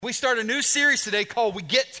We start a new series today called We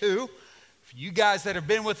Get To. For you guys that have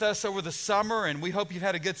been with us over the summer, and we hope you've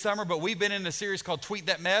had a good summer, but we've been in a series called Tweet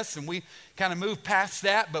That Mess, and we kind of moved past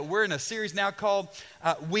that, but we're in a series now called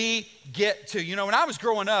We Get To. You know, when I was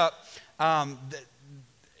growing up,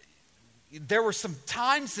 there were some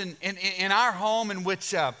times in our home in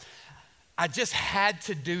which I just had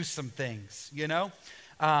to do some things, you know.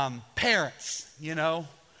 Parents, you know.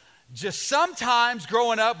 Just sometimes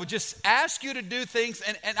growing up would just ask you to do things,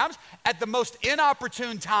 and I was at the most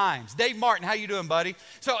inopportune times. Dave Martin, how you doing, buddy?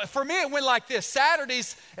 So for me, it went like this.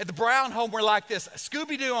 Saturdays at the Brown home were like this.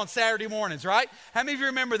 Scooby-Doo on Saturday mornings, right? How many of you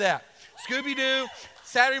remember that? Scooby-Doo,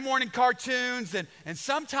 Saturday morning cartoons, and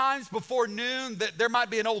sometimes before noon, there might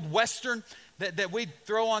be an old Western that we'd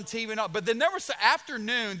throw on TV and all. But then there was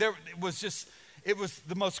afternoon, it was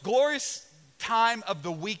the most glorious time of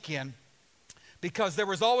the weekend, because there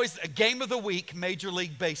was always a game of the week, Major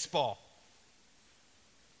League Baseball.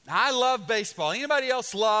 Now, I love baseball. Anybody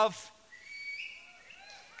else love?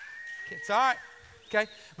 It's all right. Okay.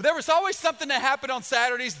 But there was always something that happened on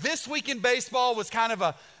Saturdays. This Week in Baseball was kind of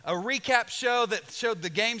a recap show that showed the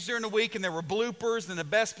games during the week, and there were bloopers and the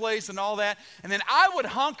best plays and all that. And then I would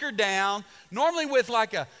hunker down, normally with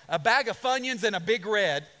like a bag of Funyuns and a Big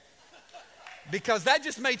Red, because that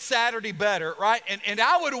just made Saturday better, right? And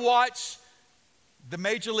I would watch the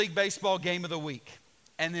Major League Baseball game of the week,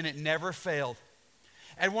 and then it never failed.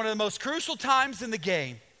 At one of the most crucial times in the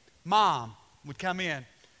game, Mom would come in,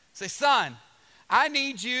 say, "Son, I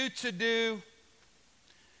need you to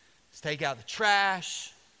take out the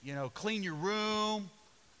trash, you know, clean your room,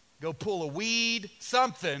 go pull a weed,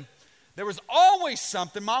 something." There was always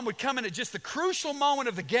something. Mom would come in at just the crucial moment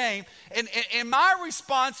of the game, and my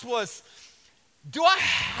response was, "Do I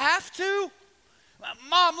have to?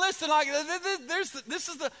 Mom, listen, like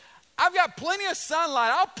I've got plenty of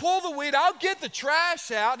sunlight. I'll pull the weed. I'll get the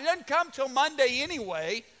trash out. It doesn't come till Monday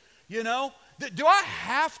anyway, you know. Do I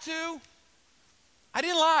have to?" I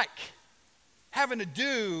didn't like having to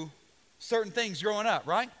do certain things growing up,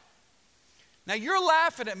 right? Now, you're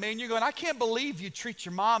laughing at me and you're going, "I can't believe you treat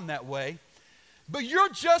your mom that way." But you're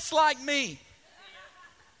just like me.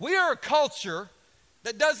 We are a culture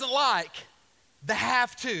that doesn't like the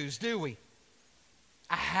have-tos, do we?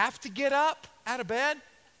 I have to get up out of bed.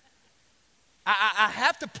 I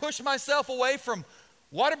have to push myself away from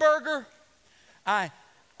Whataburger. I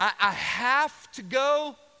have to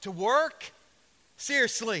go to work.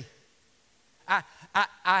 Seriously. I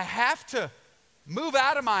have to move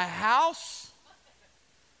out of my house.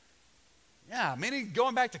 Yeah, many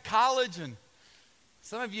going back to college, and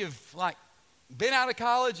some of you have like been out of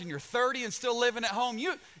college and you're 30 and still living at home.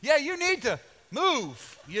 You need to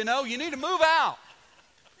move, you know, you need to move out.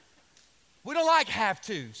 We don't like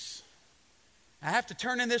have-tos. I have to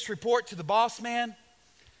turn in this report to the boss man.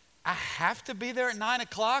 I have to be there at 9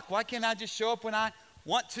 o'clock. Why can't I just show up when I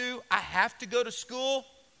want to? I have to go to school.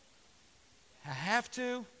 I have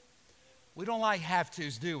to. We don't like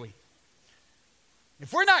have-tos, do we?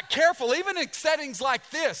 If we're not careful, even in settings like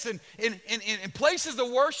this, in places of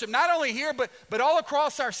worship, not only here, but all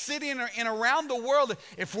across our city and around the world,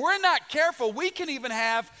 if we're not careful, we can even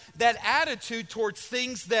have that attitude towards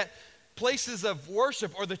things that places of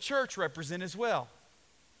worship or the church represent as well.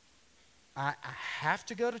 I have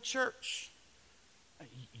to go to church.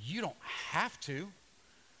 You don't have to.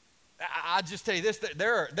 I'll just tell you this,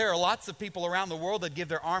 there are lots of people around the world that give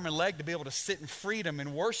their arm and leg to be able to sit in freedom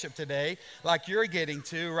and worship today, like you're getting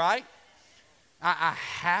to, right? I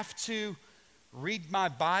have to read my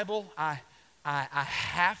Bible. I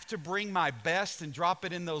have to bring my best and drop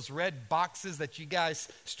it in those red boxes that you guys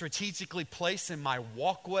strategically place in my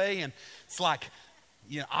walkway. And it's like,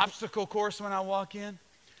 you know, obstacle course when I walk in.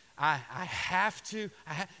 I have to.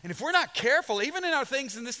 And if we're not careful, even in our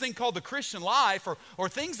things in this thing called the Christian life or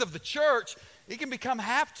things of the church, it can become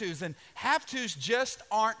have-tos. And have-tos just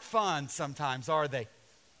aren't fun sometimes, are they?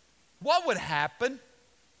 What would happen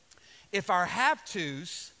if our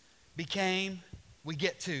have-tos became we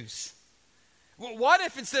get-tos? What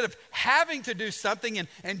if instead of having to do something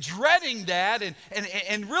and dreading that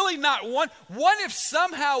and really not what if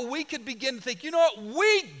somehow we could begin to think, you know what,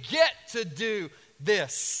 we get to do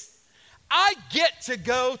this. I get to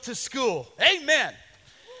go to school. Amen.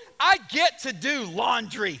 I get to do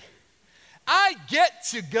laundry. I get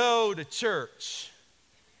to go to church.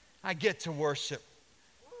 I get to worship.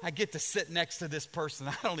 I get to sit next to this person.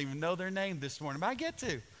 I don't even know their name this morning, but I get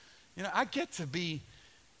to. You know, I get to be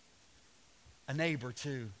a neighbor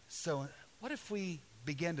too. So what if we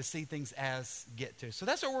begin to see things as get to? So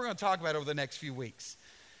that's what we're going to talk about over the next few weeks.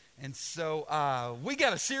 And so we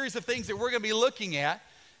got a series of things that we're going to be looking at.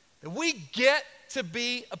 that we get to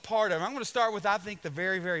be a part of. I'm going to start with, I think, the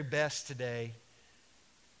very, very best today.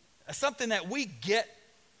 Something that we get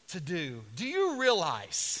to do. Do you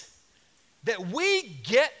realize that we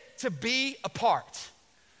get to be a part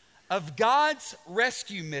of God's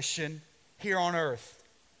rescue mission here on earth?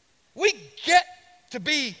 We get to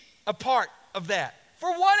be a part of that.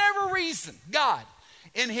 For whatever reason, God,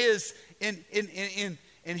 in his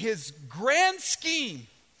grand scheme,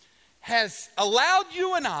 has allowed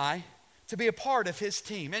you and I to be a part of his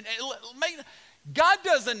team. And God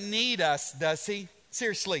doesn't need us, does he?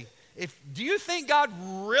 Seriously. Do you think God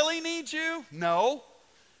really needs you? No.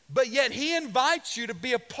 But yet he invites you to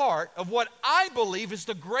be a part of what I believe is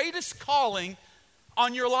the greatest calling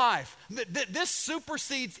on your life. This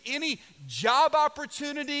supersedes any job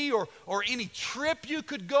opportunity or any trip you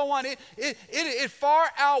could go on. It far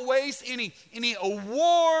outweighs any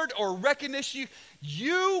award or recognition.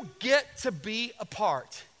 You get to be a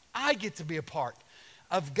part. I get to be a part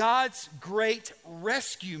of God's great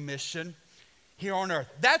rescue mission here on earth.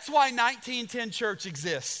 That's why 1910 Church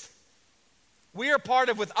exists. We are part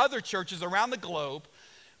of, with other churches around the globe,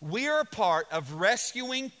 we are a part of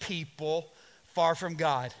rescuing people far from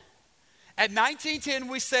God. At 1910,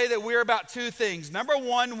 we say that we're about two things. Number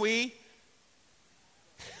one,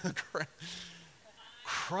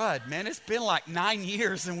 crud, man, it's been like 9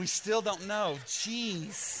 years and we still don't know.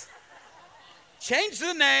 Jeez. Change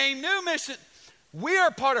the name, new mission. We are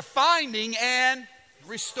part of finding and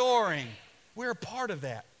restoring. We're a part of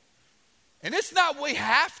that. And it's not we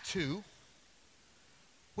have to.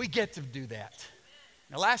 We get to do that.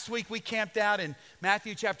 Now, last week we camped out in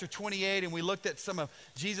Matthew chapter 28 and we looked at some of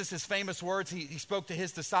Jesus' famous words. He spoke to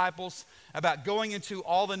his disciples about going into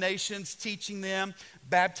all the nations, teaching them,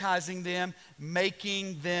 baptizing them,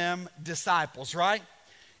 making them disciples, right?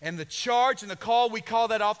 And the charge and the call, we call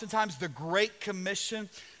that oftentimes the Great Commission.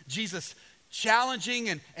 Jesus challenging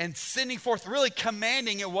and sending forth, really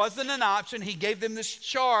commanding. It wasn't an option. He gave them this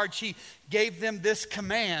charge. He gave them this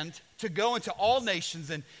command to go into all nations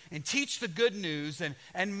and teach the good news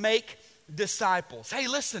and make disciples. Hey,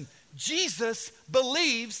 listen, Jesus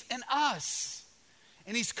believes in us.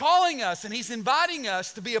 And he's calling us and he's inviting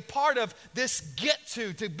us to be a part of this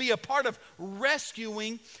to be a part of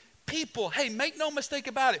rescuing people. Hey, make no mistake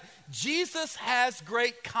about it. Jesus has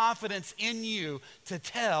great confidence in you to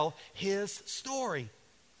tell his story.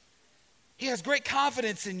 He has great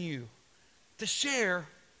confidence in you to share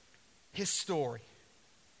his story.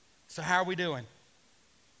 So how are we doing?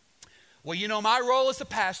 Well, you know, my role as a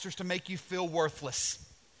pastor is to make you feel worthless.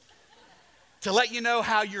 To let you know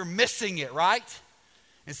how you're missing it, right?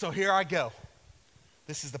 And so here I go.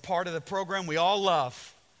 This is the part of the program we all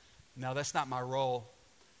love. No, that's not my role.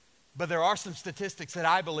 But there are some statistics that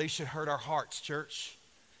I believe should hurt our hearts, church.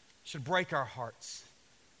 Should break our hearts.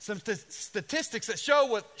 Some statistics that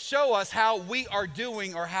show us how we are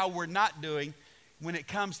doing or how we're not doing when it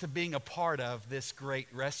comes to being a part of this great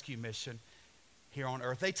rescue mission here on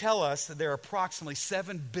earth. They tell us that there are approximately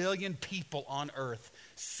 7 billion people on earth.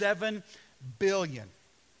 7 billion.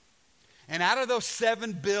 And out of those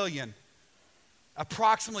 7 billion,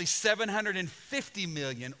 approximately 750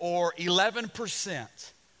 million or 11%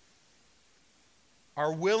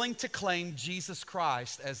 are willing to claim Jesus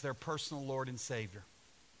Christ as their personal Lord and Savior.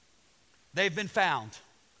 They've been found.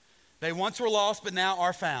 They once were lost, but now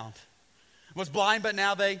are found. Was blind, but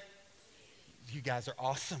now you guys are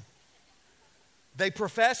awesome. They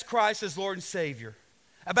profess Christ as Lord and Savior.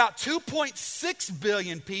 About 2.6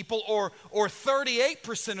 billion people, or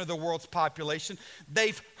 38% of the world's population,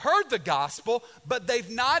 they've heard the gospel, but they've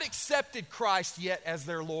not accepted Christ yet as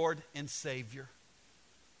their Lord and Savior.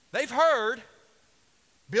 They've heard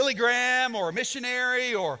Billy Graham or a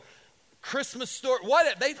missionary or Christmas story,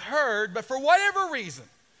 whatever. They've heard, but for whatever reason,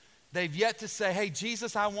 they've yet to say, hey,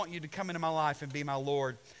 Jesus, I want you to come into my life and be my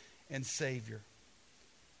Lord and Savior.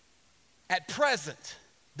 At present,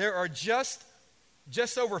 there are just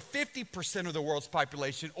over 50% of the world's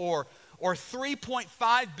population, or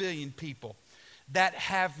 3.5 billion people, that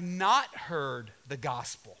have not heard the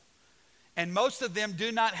gospel. And most of them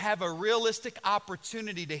do not have a realistic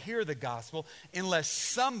opportunity to hear the gospel unless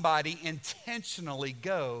somebody intentionally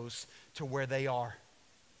goes to where they are.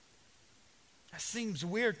 That seems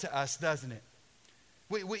weird to us, doesn't it?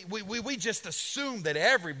 We just assume that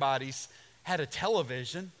everybody's had a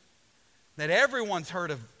television, that everyone's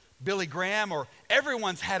heard of Billy Graham, or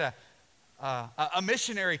everyone's had a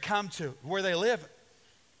missionary come to where they live.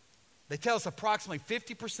 They tell us approximately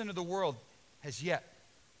 50% of the world has yet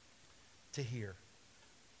to hear.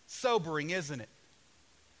 Sobering, isn't it?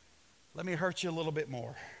 Let me hurt you a little bit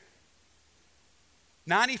more.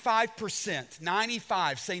 95%,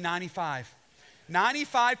 95, say 95.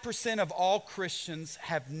 95% of all Christians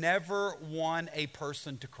have never won a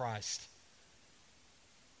person to Christ.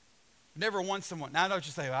 Never won someone. Now I know what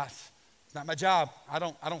you say, well, it's not my job. I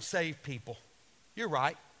don't save people. You're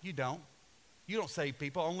right, you don't. You don't save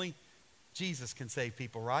people. Only Jesus can save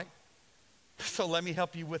people, right? So let me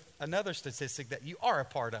help you with another statistic that you are a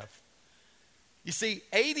part of. You see,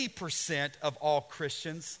 80% of all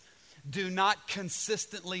Christians do not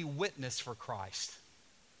consistently witness for Christ.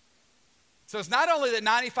 So it's not only that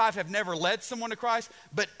 95 have never led someone to Christ,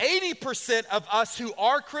 but 80% of us who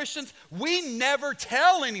are Christians, we never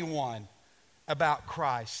tell anyone about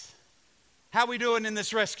Christ. How are we doing in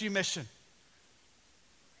this rescue mission?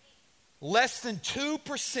 Less than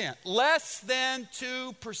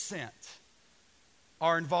 2%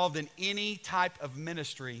 are involved in any type of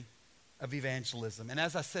ministry of evangelism. And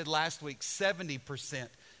as I said last week, 70%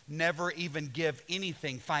 never even give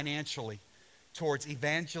anything financially towards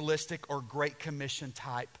evangelistic or Great Commission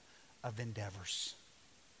type of endeavors.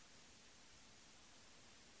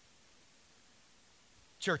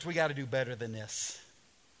 Church, we got to do better than this.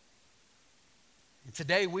 And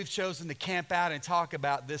today we've chosen to camp out and talk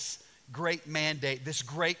about this great mandate, this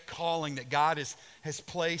great calling that God has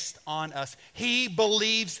placed on us. He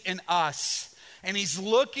believes in us, and He's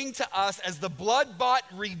looking to us as the blood-bought,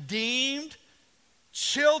 redeemed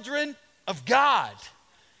children of God.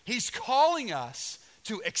 He's calling us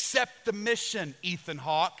to accept the mission, Ethan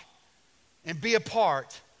Hawke, and be a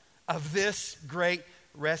part of this great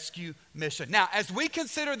rescue mission. Now, as we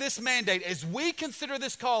consider this mandate, as we consider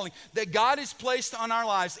this calling that God has placed on our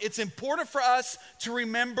lives, it's important for us to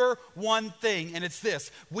remember one thing, and it's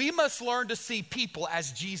this: we must learn to see people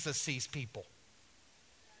as Jesus sees people.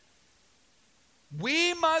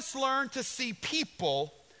 We must learn to see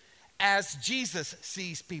people as Jesus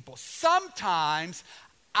sees people. Sometimes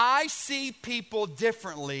I see people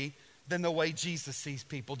differently than the way Jesus sees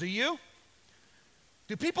people. Do you?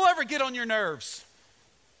 Do people ever get on your nerves?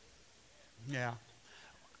 Yeah.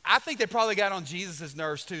 I think they probably got on Jesus'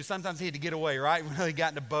 nerves too. Sometimes he had to get away, right? When he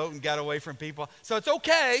got in a boat and got away from people. So it's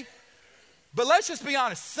okay. But let's just be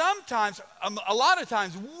honest. Sometimes, a lot of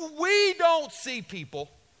times, we don't see people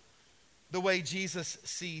the way Jesus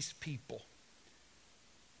sees people.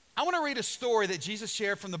 I want to read a story that Jesus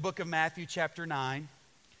shared from the book of Matthew chapter 9.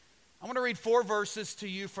 I want to read 4 verses to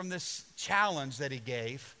you from this challenge that he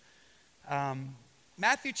gave.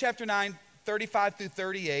 Matthew chapter 9, 35 through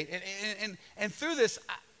 38. And through this,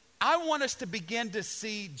 I want us to begin to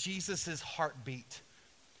see Jesus' heartbeat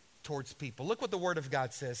towards people. Look what the Word of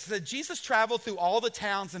God says. It said, Jesus traveled through all the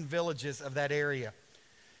towns and villages of that area,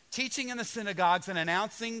 teaching in the synagogues and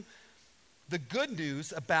announcing the good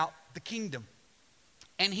news about the kingdom.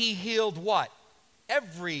 And he healed what?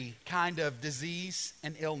 Every kind of disease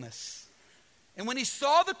and illness. And when he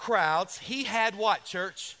saw the crowds, he had what,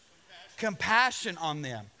 church? Compassion on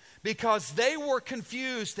them, because they were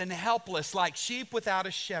confused and helpless like sheep without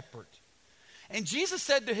a shepherd. And Jesus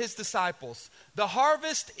said to his disciples, the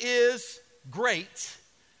harvest is great,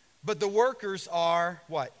 but the workers are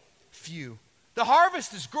what? Few. The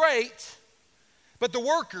harvest is great, but the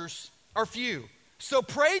workers are few. So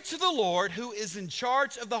pray to the Lord who is in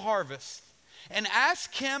charge of the harvest and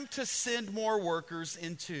ask him to send more workers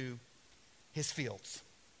into his fields.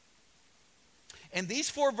 In these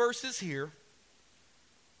 4 verses here,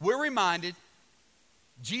 we're reminded,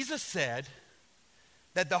 Jesus said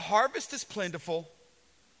that the harvest is plentiful,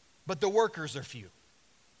 but the workers are few.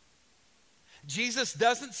 Jesus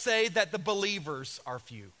doesn't say that the believers are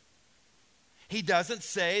few. He doesn't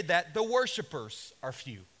say that the worshipers are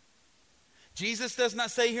few. Jesus does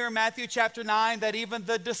not say here in Matthew chapter 9 that even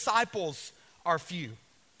the disciples are few.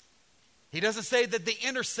 He doesn't say that the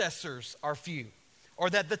intercessors are few or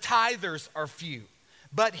that the tithers are few.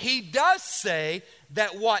 But he does say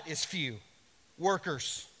that what is few?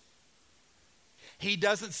 Workers. He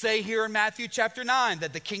doesn't say here in Matthew chapter 9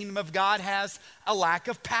 that the kingdom of God has a lack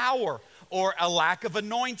of power or a lack of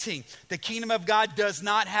anointing. The kingdom of God does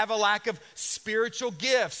not have a lack of spiritual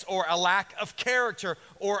gifts or a lack of character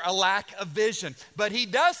or a lack of vision. But he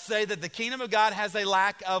does say that the kingdom of God has a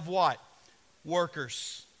lack of what?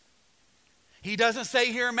 Workers. He doesn't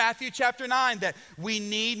say here in Matthew chapter 9 that we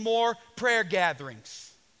need more prayer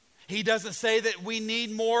gatherings. He doesn't say that we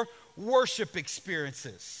need more worship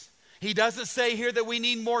experiences. He doesn't say here that we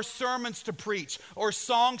need more sermons to preach or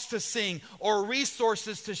songs to sing or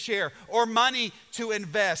resources to share or money to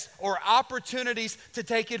invest or opportunities to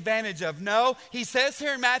take advantage of. No, he says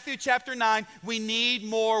here in Matthew chapter 9, we need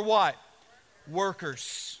more what?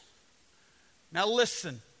 Workers. Now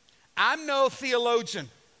listen, I'm no theologian.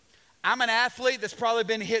 I'm an athlete that's probably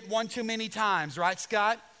been hit one too many times, right,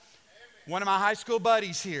 Scott? One of my high school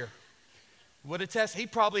buddies here would attest, he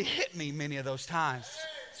probably hit me many of those times.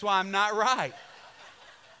 That's why I'm not right.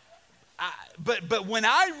 But when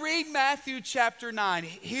I read Matthew chapter 9,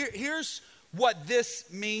 here's what this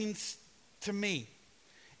means to me.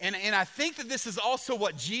 And I think that this is also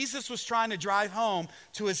what Jesus was trying to drive home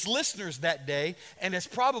to his listeners that day, and it's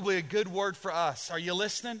probably a good word for us. Are you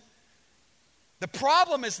listening? The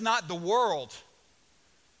problem is not the world.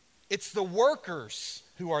 It's the workers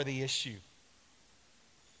who are the issue.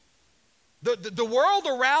 The world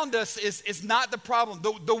around us is not the problem.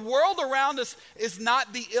 The world around us is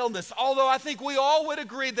not the illness. Although I think we all would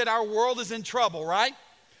agree that our world is in trouble, right?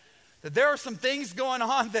 That there are some things going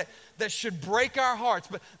on that should break our hearts.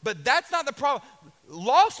 But that's not the problem.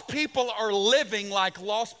 Lost people are living like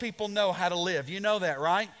lost people know how to live. You know that,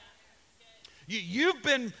 right? You've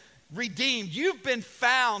been redeemed. You've been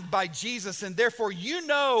found by Jesus, and therefore you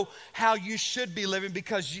know how you should be living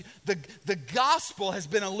because the gospel has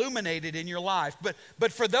been illuminated in your life.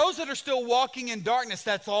 But for those that are still walking in darkness,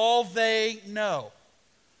 that's all they know.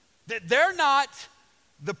 They're not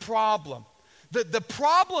the problem. The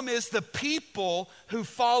problem is the people who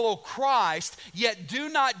follow Christ yet do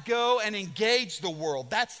not go and engage the world.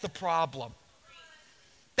 That's the problem.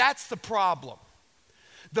 That's the problem.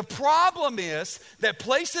 The problem is that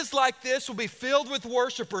places like this will be filled with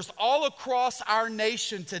worshipers all across our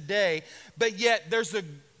nation today, but yet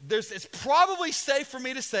it's probably safe for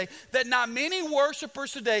me to say that not many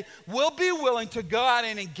worshipers today will be willing to go out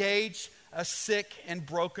and engage a sick and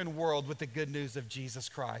broken world with the good news of Jesus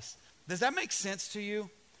Christ. Does that make sense to you?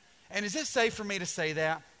 And is it safe for me to say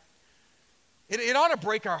that? It ought to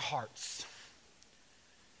break our hearts.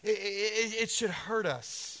 It should hurt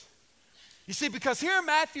us. You see, because here in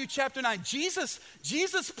Matthew chapter 9, Jesus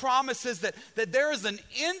promises that there is an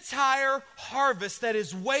entire harvest that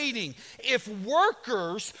is waiting if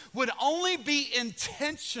workers would only be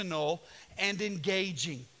intentional and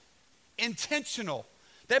engaging. Intentional.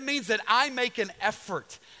 That means that I make an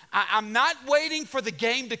effort. I'm not waiting for the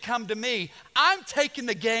game to come to me. I'm taking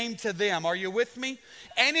the game to them. Are you with me?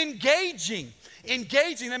 And engaging.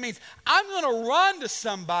 Engaging, that means I'm going to run to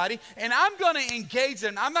somebody and I'm going to engage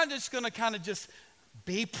them. I'm not just going to kind of just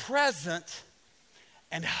be present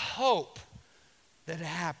and hope that it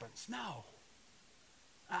happens. No.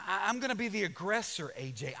 I'm going to be the aggressor,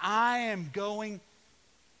 AJ. I am going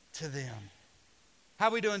to them. How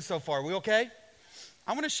are we doing so far? Are we okay?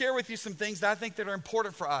 I want to share with you some things that I think that are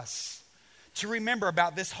important for us to remember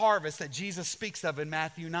about this harvest that Jesus speaks of in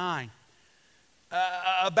Matthew 9.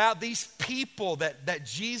 About these people that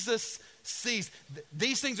Jesus sees.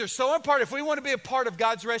 These things are so important. If we want to be a part of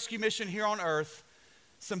God's rescue mission here on earth,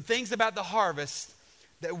 some things about the harvest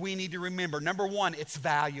that we need to remember. Number one, it's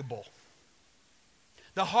valuable.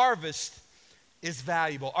 The harvest is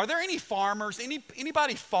valuable. Are there any farmers?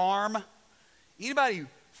 Anybody farm? Anybody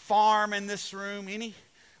farm in this room?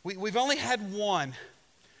 We've only had one.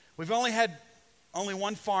 We've only had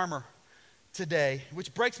one farmer today,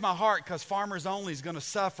 which breaks my heart because Farmers Only is going to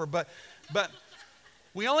suffer. But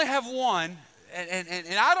we only have one,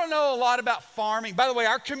 and I don't know a lot about farming. By the way,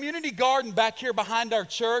 our community garden back here behind our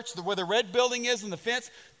church, where the red building is and the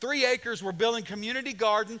fence, 3 acres, we're building community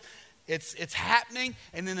garden. It's happening,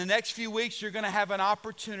 and in the next few weeks, you're going to have an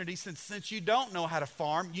opportunity. Since you don't know how to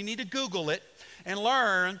farm, you need to Google it and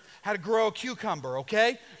learn how to grow a cucumber,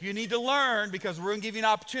 okay? You need to learn because we're going to give you an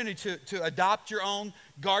opportunity to adopt your own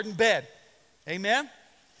garden bed. Amen?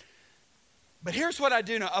 But here's what I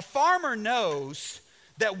do know. A farmer knows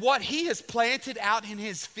that what he has planted out in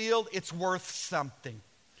his field, it's worth something.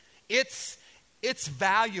 It's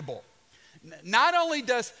valuable. Not only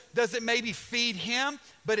does it maybe feed him,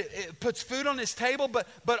 but it puts food on his table,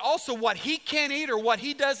 but also what he can't eat or what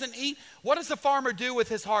he doesn't eat. What does the farmer do with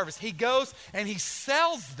his harvest? He goes and he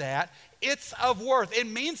sells that. It's of worth. It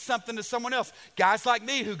means something to someone else. Guys like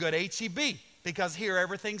me who go to H-E-B. Because here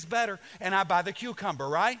everything's better and I buy the cucumber,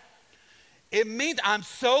 right? It means I'm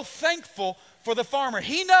so thankful for the farmer.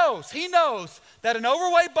 He knows that an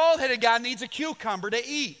overweight, bald-headed guy needs a cucumber to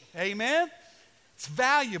eat. Amen? It's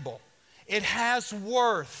valuable. It has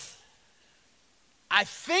worth. I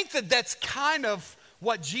think that's kind of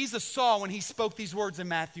what Jesus saw when he spoke these words in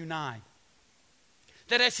Matthew 9.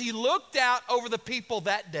 That as he looked out over the people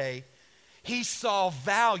that day, he saw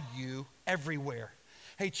value everywhere.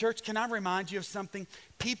 Hey, church, can I remind you of something?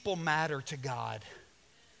 People matter to God.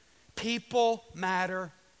 People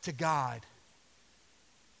matter to God.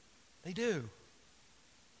 They do.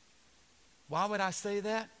 Why would I say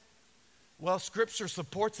that? Well, Scripture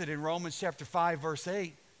supports it in Romans chapter 5, verse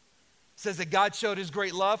 8. says that God showed his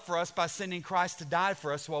great love for us by sending Christ to die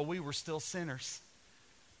for us while we were still sinners.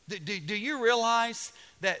 Do you realize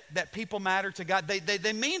that people matter to God?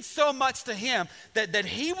 They mean so much to him that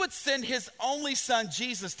he would send his only son,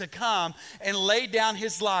 Jesus, to come and lay down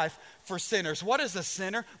his life for sinners. What is a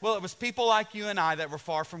sinner? Well, it was people like you and I that were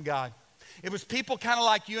far from God. It was people kind of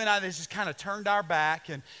like you and I that just kind of turned our back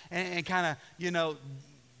and kind of,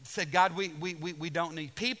 said, God, we don't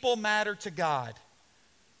need. People matter to God.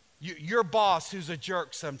 Your boss, who's a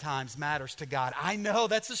jerk sometimes, matters to God. I know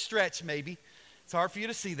that's a stretch maybe. It's hard for you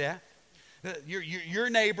to see that. Your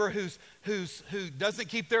neighbor who doesn't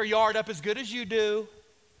keep their yard up as good as you do,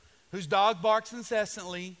 whose dog barks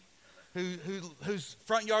incessantly, whose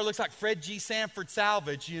front yard looks like Fred G. Sanford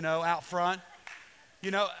salvage, out front.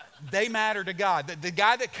 They matter to God. The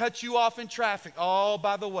guy that cuts you off in traffic, oh,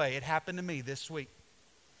 by the way, it happened to me this week.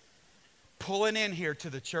 Pulling in here to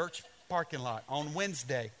the church parking lot on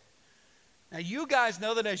Wednesday. Now, you guys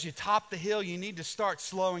know that as you top the hill, you need to start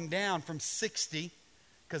slowing down from 60,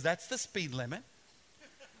 because that's the speed limit.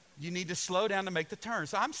 You need to slow down to make the turn.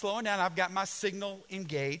 So I'm slowing down. I've got my signal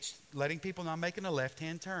engaged, letting people know I'm making a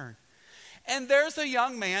left-hand turn. And there's a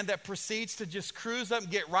young man that proceeds to just cruise up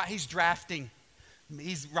and get right. He's drafting.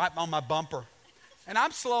 He's right on my bumper. And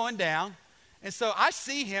I'm slowing down. And so I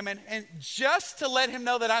see him, and just to let him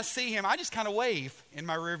know that I see him, I just kind of wave in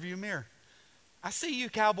my rearview mirror. I see you,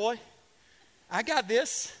 cowboy. I got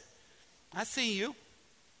this. I see you.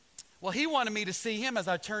 Well, he wanted me to see him as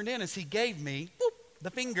I turned in, as he gave me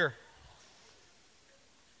the finger.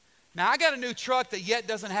 Now, I got a new truck that yet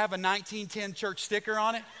doesn't have a 1910 church sticker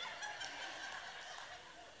on it.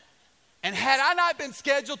 And had I not been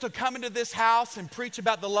scheduled to come into this house and preach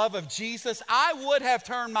about the love of Jesus, I would have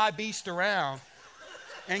turned my beast around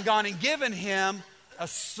and gone and given him a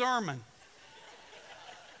sermon.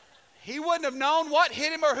 He wouldn't have known what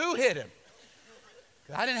hit him or who hit him.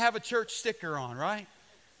 I didn't have a church sticker on, right?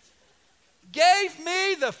 Gave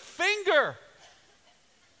me the finger.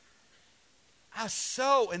 I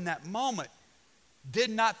so, in that moment,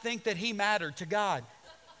 did not think that he mattered to God.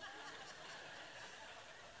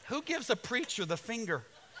 Who gives a preacher the finger?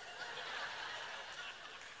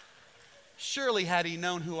 Surely, had he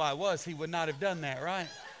known who I was, he would not have done that, right?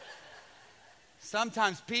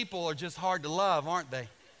 Sometimes people are just hard to love, aren't they?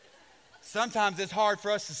 Sometimes it's hard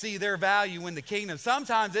for us to see their value in the kingdom.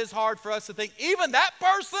 Sometimes it's hard for us to think, even that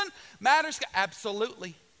person matters.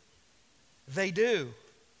 Absolutely. They do.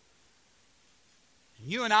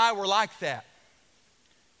 You and I were like that.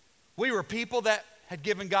 We were people that had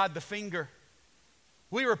given God the finger.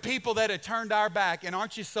 We were people that had turned our back. And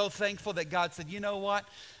aren't you so thankful that God said, you know what?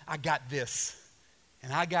 I got this.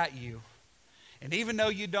 And I got you. And even though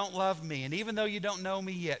you don't love me, and even though you don't know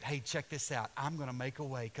me yet, hey, check this out. I'm going to make a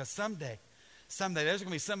way. Because someday, there's going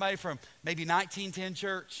to be somebody from maybe 1910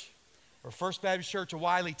 Church or First Baptist Church of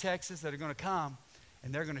Wiley, Texas, that are going to come,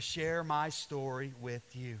 and they're going to share my story with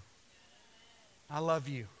you. I love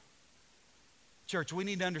you. Church, we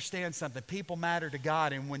need to understand something. People matter to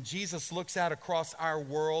God, and when Jesus looks out across our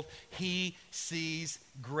world, he sees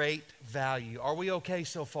great value. Are we okay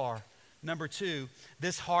so far? Number two,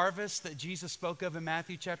 this harvest that Jesus spoke of in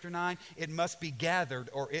Matthew chapter 9, it must be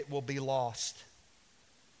gathered or it will be lost.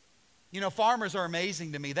 Farmers are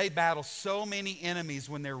amazing to me. They battle so many enemies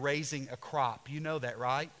when they're raising a crop. You know that,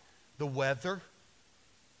 right? The weather,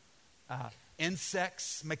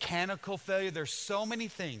 insects, mechanical failure. There's so many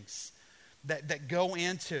things that go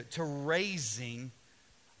into raising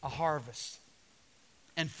a harvest.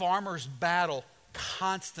 And farmers battle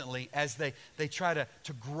constantly as they try to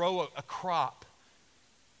grow a crop.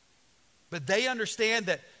 But they understand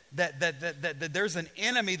that there's an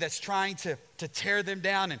enemy that's trying to tear them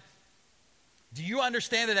down. And do you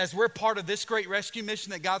understand that as we're part of this great rescue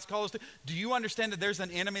mission that God's called us to, do you understand that there's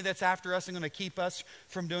an enemy that's after us and going to keep us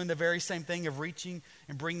from doing the very same thing of reaching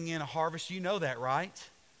and bringing in a harvest? You know that, right?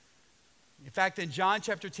 In fact, in John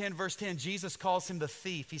chapter 10, verse 10, Jesus calls him the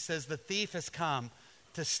thief. He says, the thief has come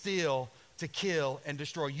to steal, to kill, and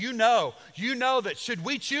destroy. You know that should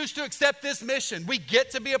we choose to accept this mission, we get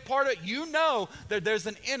to be a part of it. You know that there's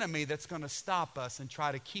an enemy that's going to stop us and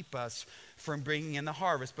try to keep us from bringing in the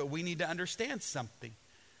harvest. But we need to understand something,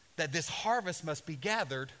 that this harvest must be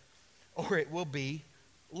gathered or it will be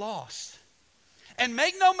lost. And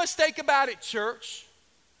make no mistake about it, church,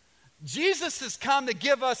 Jesus has come to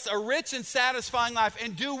give us a rich and satisfying life.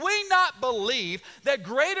 And do we not believe that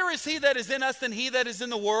greater is he that is in us than he that is in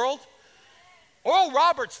the world? Oral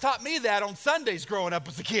Roberts taught me that on Sundays growing up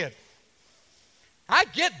as a kid. I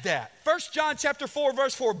get that. 1 John chapter 4,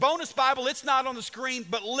 verse 4. Bonus Bible, it's not on the screen,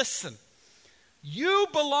 but listen. You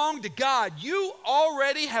belong to God. You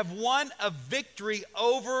already have won a victory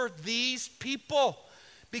over these people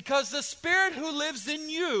because the Spirit who lives in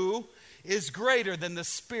you is greater than the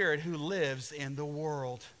spirit who lives in the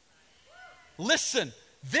world. Listen,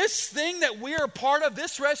 this thing that we are a part of,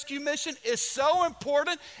 this rescue mission, is so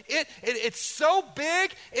important. It's so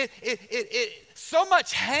big. So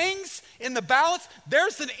much hangs in the balance.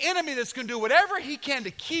 There's an enemy that's going to do whatever he can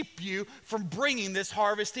to keep you from bringing this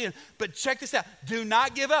harvest in. But check this out. Do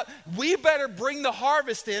not give up. We better bring the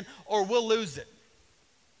harvest in or we'll lose it.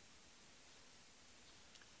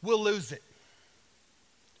 We'll lose it.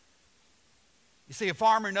 You see, a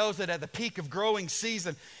farmer knows that at the peak of growing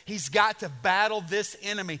season, he's got to battle this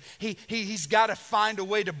enemy. He's got to find a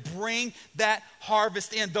way to bring that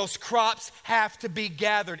harvest in. Those crops have to be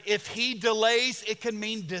gathered. If he delays, it can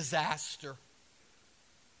mean disaster.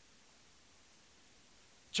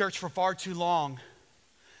 Church, for far too long,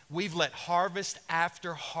 we've let harvest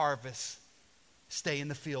after harvest stay in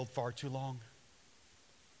the field far too long.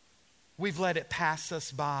 We've let it pass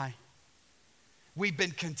us by. We've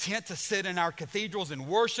been content to sit in our cathedrals and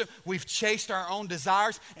worship. We've chased our own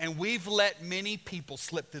desires, and we've let many people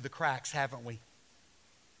slip through the cracks, haven't we?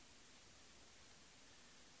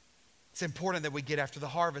 It's important that we get after the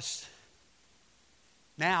harvest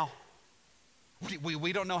now.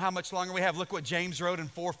 We don't know how much longer we have. Look what James wrote in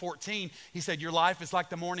 4:14. He said, your life is like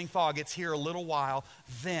the morning fog. It's here a little while,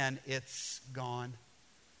 then it's gone.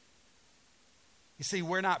 You see,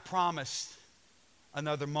 we're not promised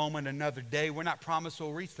another moment, another day. We're not promised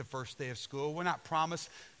we'll reach the first day of school. We're not promised,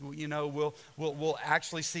 we'll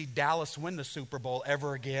actually see Dallas win the Super Bowl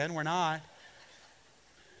ever again. We're not.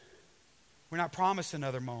 We're not promised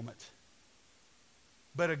another moment.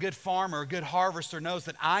 But a good farmer, a good harvester knows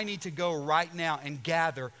that I need to go right now and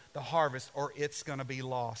gather the harvest or it's going to be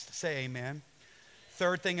lost. Say amen.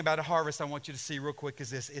 Third thing about a harvest I want you to see real quick is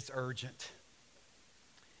this. It's urgent.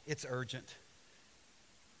 It's urgent.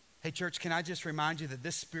 Hey, church, can I just remind you that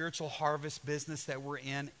this spiritual harvest business that we're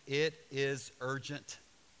in, it is urgent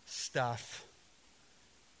stuff.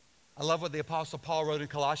 I love what the Apostle Paul wrote in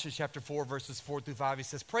Colossians chapter 4, verses 4 through 5. He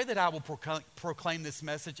says, pray that I will proclaim this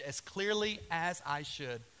message as clearly as I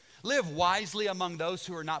should. Live wisely among those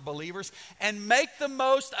who are not believers and make the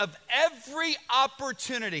most of every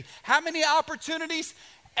opportunity. How many opportunities?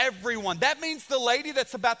 Everyone. That means the lady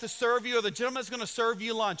that's about to serve you or the gentleman that's going to serve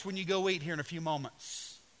you lunch when you go eat here in a few moments.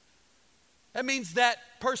 That means that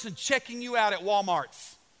person checking you out at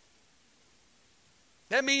Walmart's.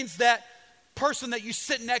 That means that person that you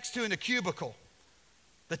sit next to in the cubicle.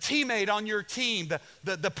 The teammate on your team.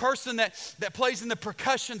 The person that plays in the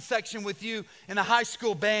percussion section with you in a high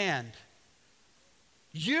school band.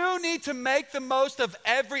 You need to make the most of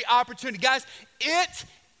every opportunity. Guys, it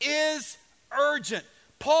is urgent.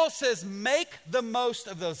 Paul says make the most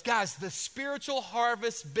of those. Guys, the spiritual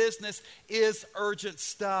harvest business is urgent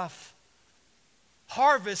stuff.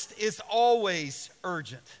 Harvest is always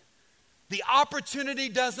urgent. The opportunity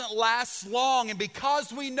doesn't last long. And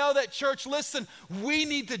because we know that, church, listen, we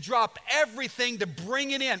need to drop everything to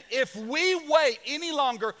bring it in. If we wait any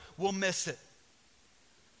longer, we'll miss it.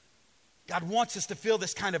 God wants us to feel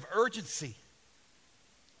this kind of urgency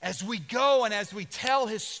as we go and as we tell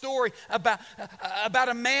his story about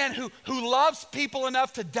a man who loves people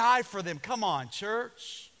enough to die for them. Come on,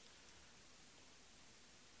 church.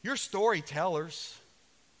 You're storytellers.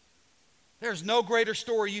 There's no greater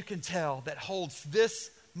story you can tell that holds this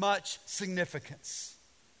much significance.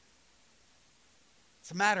 It's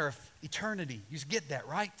a matter of eternity. You get that,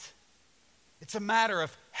 right? It's a matter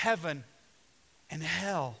of heaven and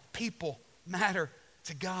hell. People matter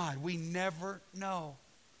to God. We never know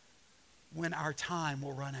when our time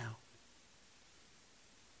will run out.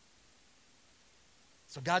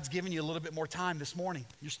 So God's given you a little bit more time this morning.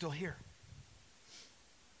 You're still here.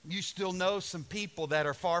 You still know some people that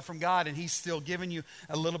are far from God, and he's still giving you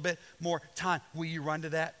a little bit more time. Will you run to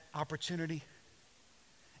that opportunity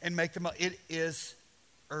and make them? It is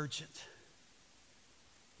urgent.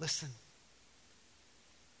 Listen,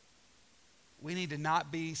 we need to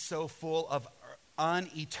not be so full of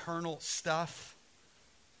uneternal stuff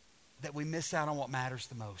that we miss out on what matters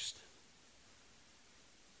the most.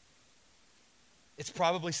 It's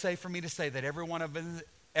probably safe for me to say that every one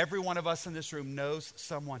of us in this room knows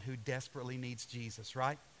someone who desperately needs Jesus,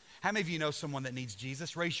 right? How many of you know someone that needs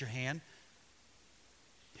Jesus? Raise your hand.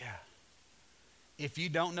 Yeah. If you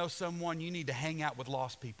don't know someone, you need to hang out with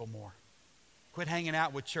lost people more. Quit hanging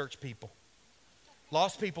out with church people.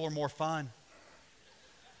 Lost people are more fun.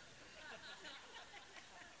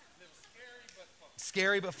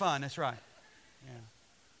 Scary but fun, that's right.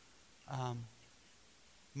 Yeah.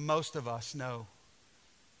 most of us know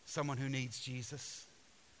someone who needs Jesus.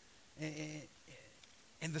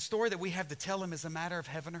 And the story that we have to tell them is a matter of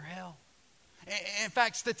heaven or hell. In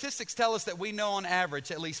fact, statistics tell us that we know on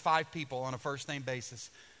average at least 5 people on a first name basis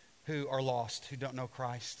who are lost, who don't know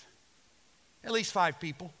Christ. At least 5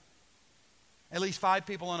 people. At least 5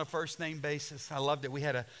 people on a first name basis. I loved it. We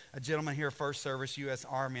had a gentleman here, first service, U.S.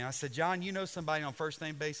 Army. And I said, John, you know somebody on first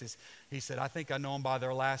name basis? He said, I think I know them by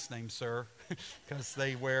their last name, sir, because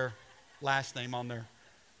they wear last name on there.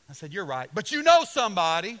 I said, you're right. But you know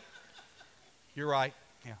somebody. You're right.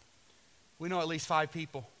 Yeah. We know at least 5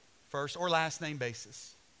 people, first or last name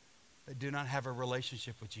basis, that do not have a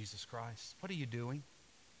relationship with Jesus Christ. What are you doing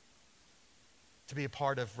to be a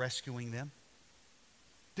part of rescuing them?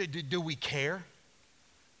 Do we care?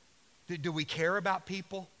 Do we care about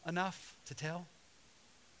people enough to tell?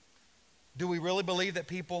 Do we really believe that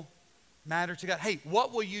people matter to God? Hey,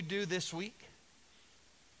 what will you do this week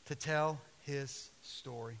to tell his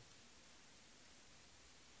story?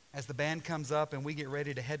 As the band comes up and we get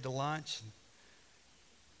ready to head to lunch,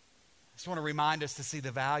 I just want to remind us to see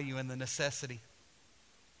the value and the necessity,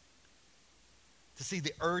 to see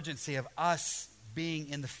the urgency of us being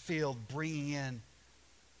in the field, bringing in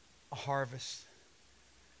a harvest.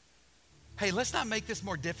 Hey, let's not make this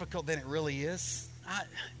more difficult than it really is.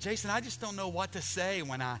 Jason, I just don't know what to say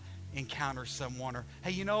when I encounter someone. Or,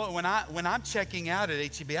 hey, you know what, when I'm checking out at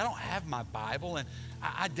HEB, I don't have my Bible, and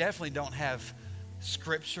I definitely don't have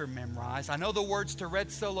Scripture memorized. I know the words to Red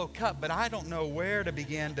Solo Cup, but I don't know where to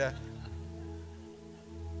begin to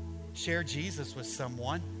share Jesus with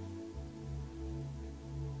someone.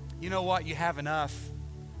 You know what? You have enough.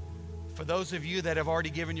 For those of you that have already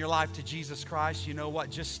given your life to Jesus Christ, you know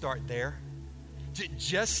what? Just start there.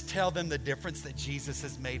 Just tell them the difference that Jesus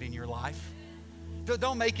has made in your life.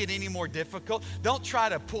 Don't make it any more difficult. Don't try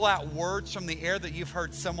to pull out words from the air that you've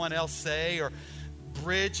heard someone else say, or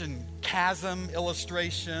bridge and chasm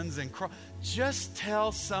illustrations. Just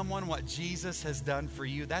tell someone what Jesus has done for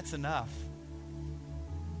you. That's enough.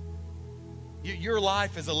 Your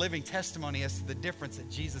life is a living testimony as to the difference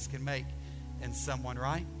that Jesus can make in someone,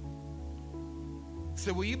 right?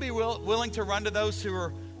 So will you be willing to run to those who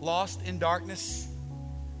are lost in darkness?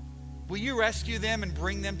 Will you rescue them and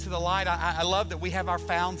bring them to the light? I love that we have our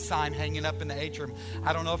found sign hanging up in the atrium.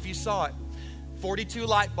 I don't know if you saw it. 42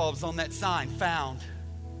 light bulbs on that sign, found.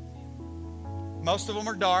 Most of them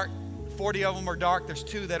are dark. 40 of them are dark. There's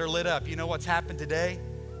 2 that are lit up. You know what's happened today?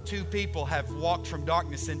 2 people have walked from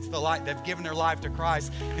darkness into the light. They've given their life to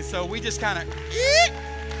Christ. And so we just kind of,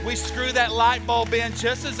 we screw that light bulb in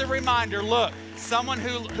just as a reminder. Look, someone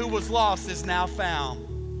who was lost is now found.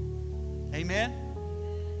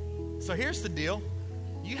 Amen? So here's the deal.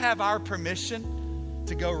 You have our permission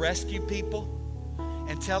to go rescue people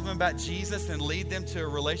and tell them about Jesus and lead them to a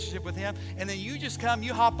relationship with him. And then you just come,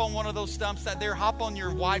 you hop on one of those stumps out there, hop on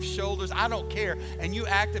your wife's shoulders, I don't care, and you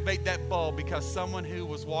activate that bulb because someone who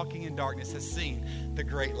was walking in darkness has seen the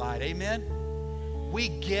great light. Amen? We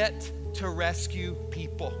get to rescue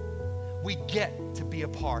people. We get to be a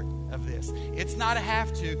part of this. It's not a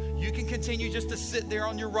have to. You can continue just to sit there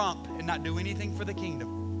on your rump and not do anything for the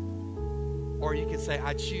kingdom. Or you can say,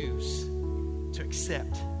 I choose to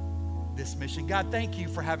accept this mission. God, thank you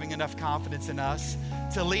for having enough confidence in us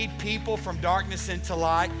to lead people from darkness into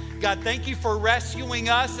light. God, thank you for rescuing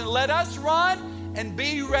us, and let us run and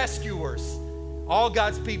be rescuers. All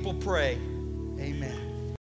God's people pray.